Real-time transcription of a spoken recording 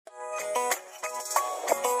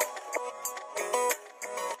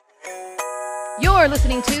You're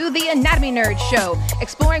listening to The Anatomy Nerd Show,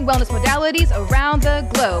 exploring wellness modalities around the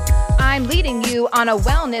globe. I'm leading you on a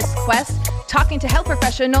wellness quest, talking to health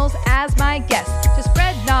professionals as my guests to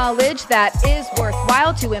spread knowledge that is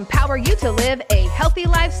worthwhile to empower you to live a healthy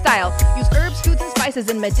lifestyle. Use herbs, foods, and spices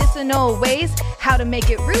in medicinal ways, how to make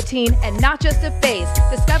it routine and not just a phase.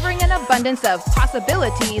 Discovering an abundance of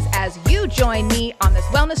possibilities as you join me on this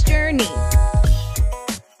wellness journey.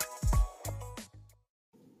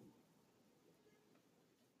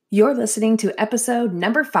 You're listening to episode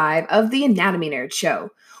number 5 of The Anatomy Nerd Show,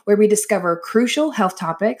 where we discover crucial health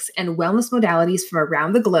topics and wellness modalities from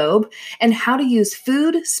around the globe and how to use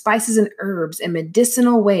food, spices, and herbs in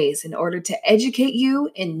medicinal ways in order to educate you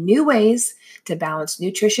in new ways to balance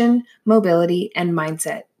nutrition, mobility, and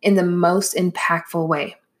mindset in the most impactful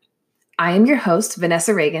way. I am your host,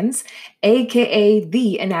 Vanessa Ragains, aka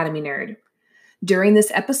The Anatomy Nerd. During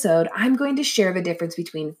this episode, I'm going to share the difference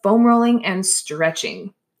between foam rolling and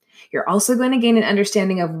stretching. You're also going to gain an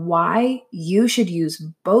understanding of why you should use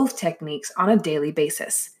both techniques on a daily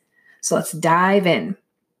basis. So let's dive in.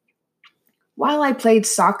 While I played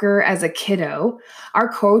soccer as a kiddo, our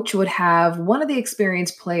coach would have one of the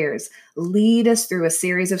experienced players lead us through a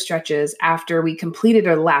series of stretches after we completed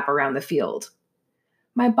a lap around the field.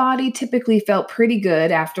 My body typically felt pretty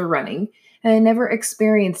good after running, and I never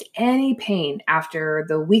experienced any pain after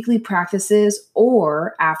the weekly practices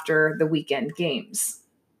or after the weekend games.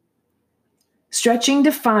 Stretching,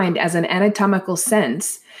 defined as an anatomical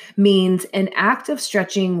sense, means an act of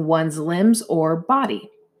stretching one's limbs or body.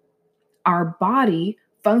 Our body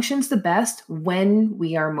functions the best when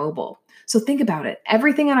we are mobile. So think about it.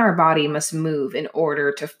 Everything in our body must move in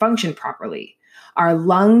order to function properly. Our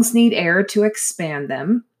lungs need air to expand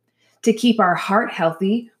them. To keep our heart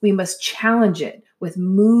healthy, we must challenge it with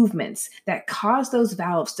movements that cause those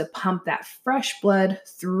valves to pump that fresh blood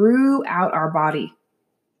throughout our body.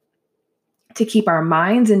 To keep our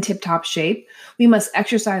minds in tip-top shape, we must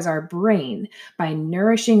exercise our brain by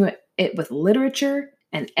nourishing it with literature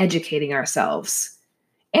and educating ourselves.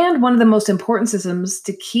 And one of the most important systems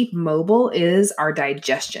to keep mobile is our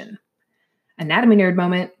digestion. Anatomy nerd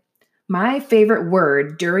moment. My favorite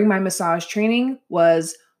word during my massage training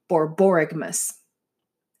was borborygmus,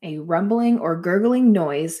 a rumbling or gurgling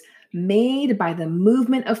noise made by the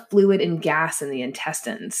movement of fluid and gas in the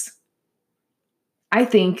intestines. I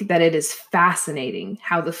think that it is fascinating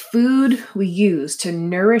how the food we use to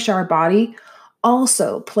nourish our body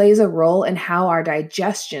also plays a role in how our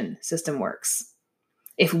digestion system works.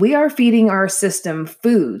 If we are feeding our system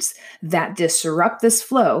foods that disrupt this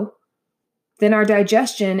flow, then our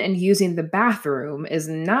digestion and using the bathroom is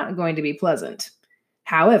not going to be pleasant.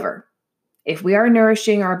 However, if we are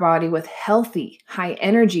nourishing our body with healthy,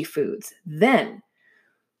 high-energy foods, then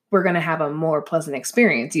we're going to have a more pleasant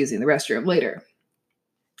experience using the restroom later.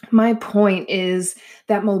 My point is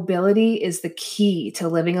that mobility is the key to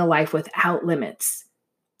living a life without limits.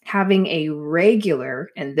 Having a regular,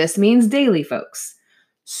 and this means daily, folks,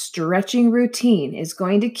 stretching routine is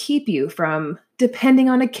going to keep you from depending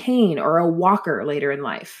on a cane or a walker later in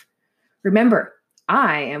life. Remember,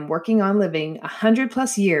 I am working on living 100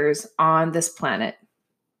 plus years on this planet.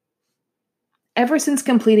 Ever since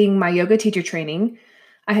completing my yoga teacher training,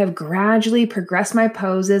 I have gradually progressed my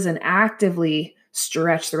poses and actively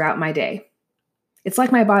stretch throughout my day. It's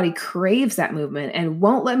like my body craves that movement and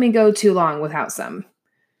won't let me go too long without some.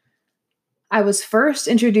 I was first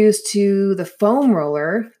introduced to the foam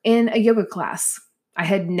roller in a yoga class. I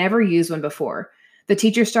had never used one before. The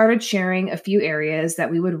teacher started sharing a few areas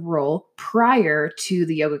that we would roll prior to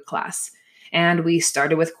the yoga class, and we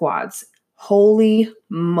started with quads. Holy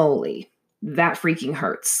moly, that freaking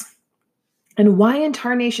hurts. And why in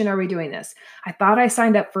tarnation are we doing this? I thought I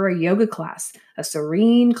signed up for a yoga class, a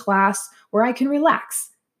serene class where I can relax.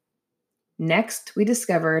 Next, we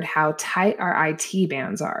discovered how tight our IT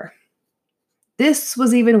bands are. This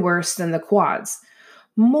was even worse than the quads,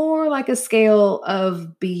 more like a scale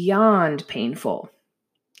of beyond painful.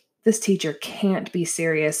 This teacher can't be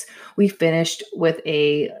serious. We finished with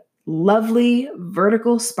a lovely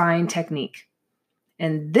vertical spine technique,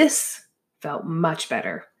 and this felt much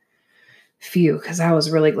better. Phew, because I was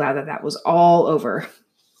really glad that that was all over.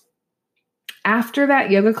 After that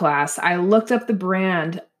yoga class, I looked up the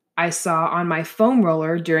brand I saw on my foam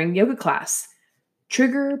roller during yoga class,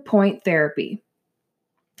 Trigger Point Therapy.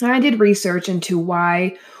 I did research into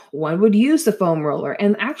why one would use the foam roller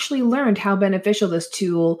and actually learned how beneficial this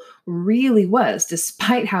tool really was,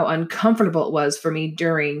 despite how uncomfortable it was for me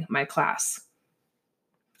during my class.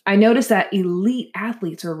 I noticed that elite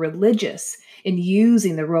athletes are religious in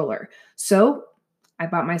using the roller. So I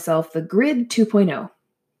bought myself the Grid 2.0.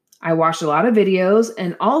 I watched a lot of videos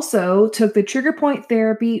and also took the Trigger Point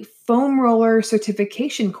Therapy Foam Roller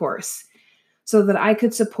Certification course so that I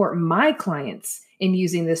could support my clients in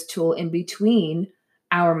using this tool in between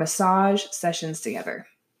our massage sessions together.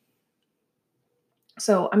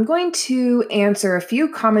 So, I'm going to answer a few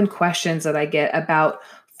common questions that I get about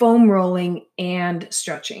foam rolling and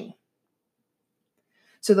stretching.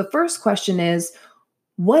 So, the first question is,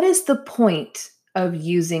 what is the point of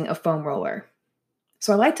using a foam roller?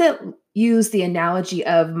 So, I like to use the analogy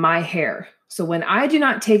of my hair. So, when I do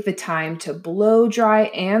not take the time to blow dry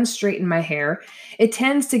and straighten my hair, it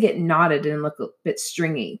tends to get knotted and look a bit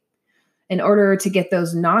stringy. In order to get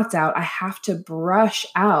those knots out, I have to brush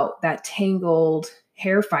out that tangled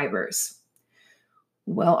hair fibers.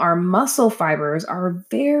 Well, our muscle fibers are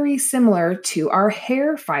very similar to our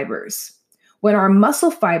hair fibers. When our muscle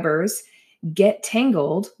fibers get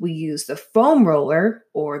tangled, we use the foam roller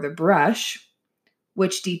or the brush,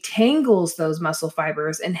 which detangles those muscle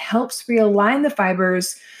fibers and helps realign the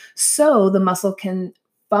fibers so the muscle can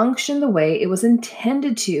function the way it was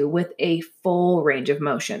intended to with a full range of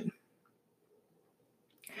motion.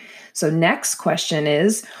 So, next question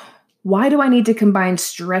is, why do I need to combine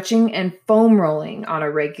stretching and foam rolling on a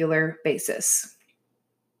regular basis?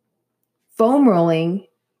 Foam rolling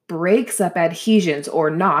breaks up adhesions or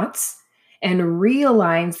knots and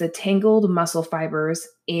realigns the tangled muscle fibers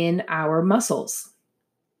in our muscles.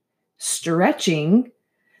 Stretching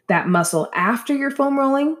that muscle after your foam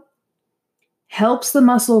rolling helps the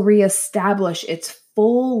muscle reestablish its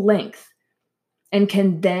full length and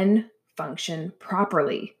can then function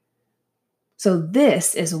properly. So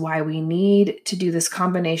this is why we need to do this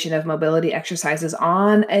combination of mobility exercises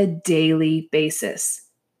on a daily basis.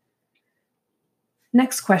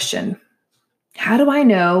 Next question. How do I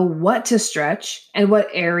know what to stretch and what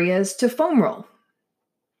areas to foam roll?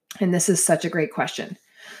 And this is such a great question.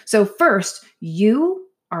 So first, you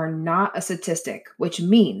are not a statistic, which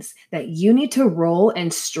means that you need to roll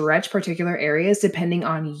and stretch particular areas depending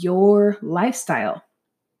on your lifestyle.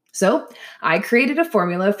 So I created a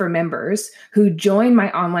formula for members who join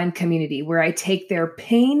my online community where I take their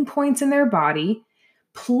pain points in their body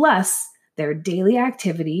plus their daily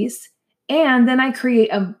activities, and then I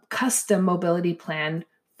create a custom mobility plan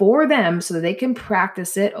for them so that they can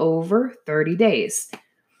practice it over 30 days.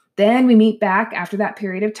 Then we meet back after that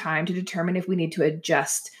period of time to determine if we need to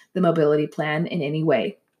adjust the mobility plan in any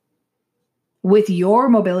way. With your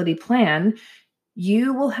mobility plan,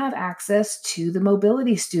 you will have access to the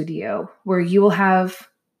mobility studio where you will have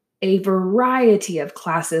a variety of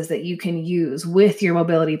classes that you can use with your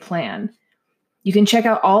mobility plan. You can check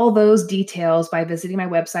out all those details by visiting my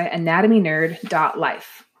website,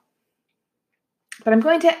 anatomynerd.life. But I'm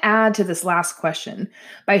going to add to this last question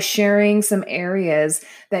by sharing some areas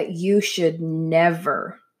that you should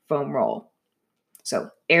never foam roll. So,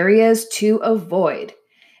 areas to avoid: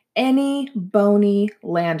 any bony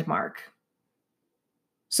landmark.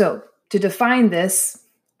 So, to define this,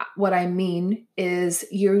 what I mean is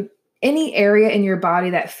any area in your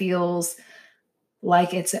body that feels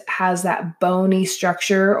like it has that bony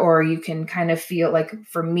structure, or you can kind of feel like,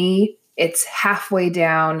 for me, it's halfway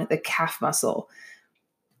down the calf muscle.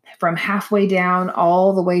 From halfway down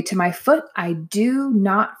all the way to my foot, I do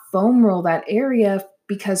not foam roll that area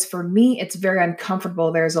because for me, it's very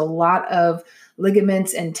uncomfortable. There's a lot of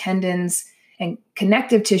ligaments and tendons and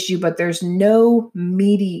connective tissue, but there's no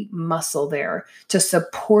meaty muscle there to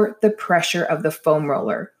support the pressure of the foam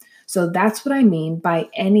roller. So that's what I mean by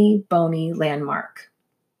any bony landmark.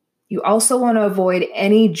 You also want to avoid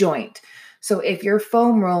any joint. So if you're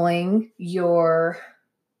foam rolling your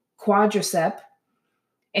quadricep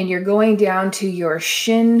and you're going down to your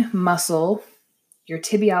shin muscle, your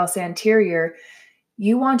tibialis anterior,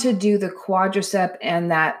 you want to do the quadricep and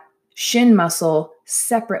that shin muscle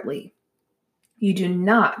separately. You do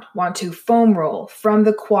not want to foam roll from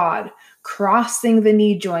the quad, crossing the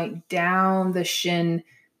knee joint down the shin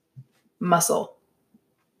muscle.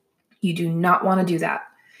 You do not want to do that.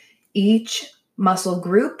 Each muscle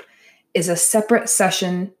group is a separate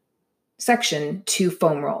section to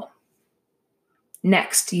foam roll.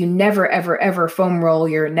 Next, you never, ever, ever foam roll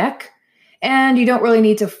your neck, and you don't really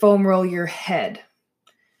need to foam roll your head.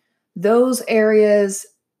 Those areas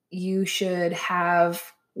you should have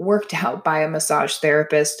worked out by a massage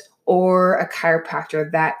therapist or a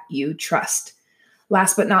chiropractor that you trust.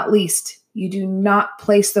 Last but not least, you do not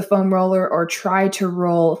place the foam roller or try to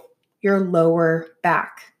roll your lower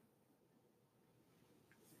back.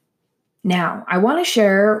 Now, I want to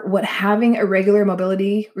share what having a regular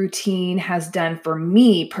mobility routine has done for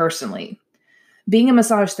me personally. Being a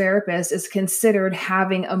massage therapist is considered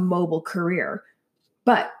having a mobile career,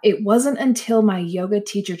 but it wasn't until my yoga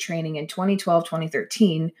teacher training in 2012,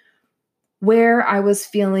 2013, where I was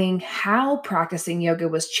feeling how practicing yoga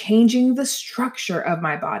was changing the structure of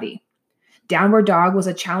my body. Downward dog was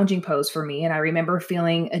a challenging pose for me, and I remember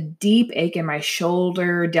feeling a deep ache in my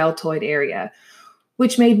shoulder deltoid area,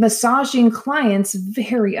 which made massaging clients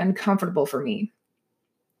very uncomfortable for me.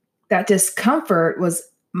 That discomfort was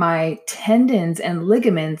my tendons and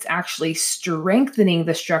ligaments actually strengthening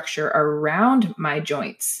the structure around my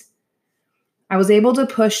joints. I was able to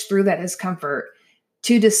push through that discomfort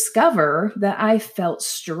to discover that I felt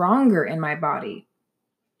stronger in my body.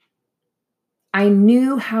 I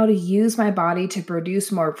knew how to use my body to produce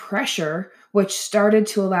more pressure, which started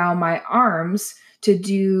to allow my arms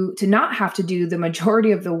to not have to do the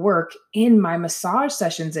majority of the work in my massage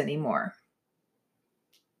sessions anymore.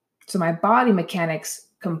 So my body mechanics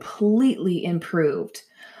completely improved.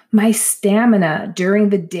 My stamina during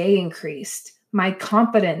the day increased. My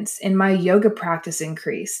confidence in my yoga practice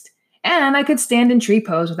increased. And I could stand in tree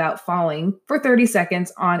pose without falling for 30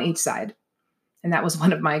 seconds on each side. And that was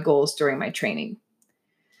one of my goals during my training.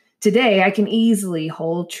 Today, I can easily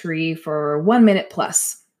hold tree for 1 minute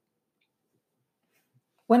plus.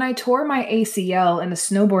 When I tore my ACL in a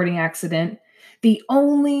snowboarding accident, the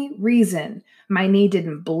only reason my knee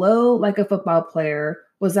didn't blow like a football player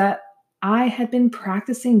was that I had been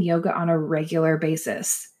practicing yoga on a regular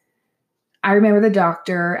basis. I remember the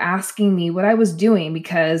doctor asking me what I was doing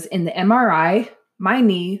because in the MRI, my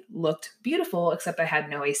knee looked beautiful, except I had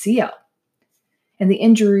no ACL. And the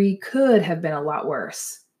injury could have been a lot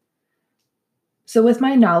worse. So, with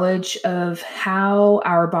my knowledge of how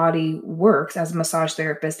our body works as a massage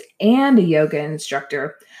therapist and a yoga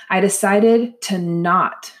instructor, I decided to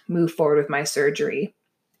not move forward with my surgery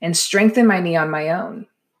and strengthen my knee on my own.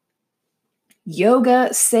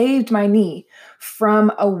 Yoga saved my knee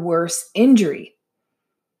from a worse injury.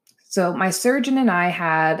 So, my surgeon and I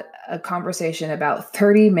had a conversation about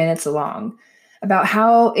 30 minutes long about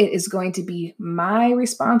how it is going to be my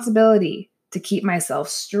responsibility to keep myself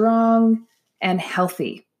strong and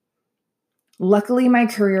healthy. Luckily, my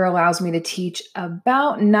career allows me to teach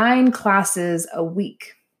about 9 classes a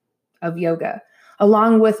week of yoga,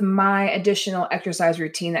 along with my additional exercise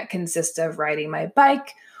routine that consists of riding my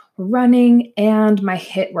bike, running, and my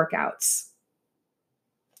HIIT workouts.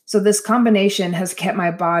 So this combination has kept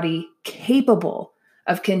my body capable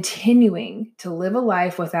of continuing to live a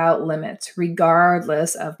life without limits,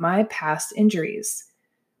 regardless of my past injuries.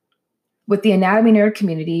 With the Anatomy Nerd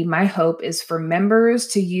community, my hope is for members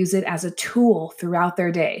to use it as a tool throughout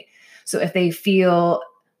their day. So if they feel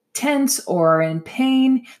tense or in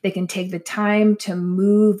pain, they can take the time to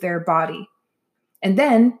move their body. And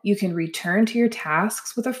then you can return to your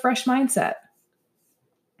tasks with a fresh mindset.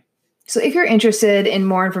 So if you're interested in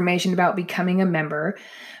more information about becoming a member,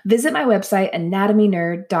 visit my website,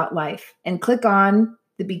 anatomynerd.life, and click on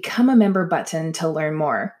the Become a Member button to learn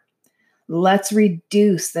more. Let's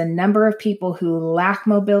reduce the number of people who lack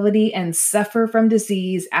mobility and suffer from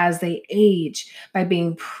disease as they age by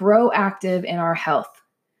being proactive in our health.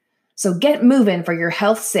 So get moving for your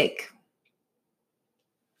health's sake.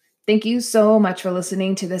 Thank you so much for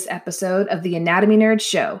listening to this episode of the Anatomy Nerd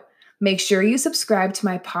Show. Make sure you subscribe to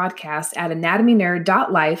my podcast at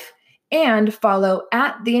anatomynerd.life and follow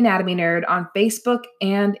at The Anatomy Nerd on Facebook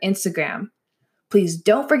and Instagram. Please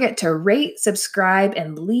don't forget to rate, subscribe,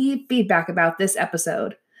 and leave feedback about this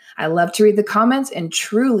episode. I love to read the comments and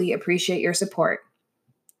truly appreciate your support.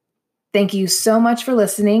 Thank you so much for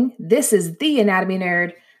listening. This is The Anatomy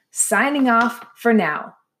Nerd, signing off for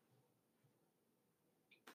now.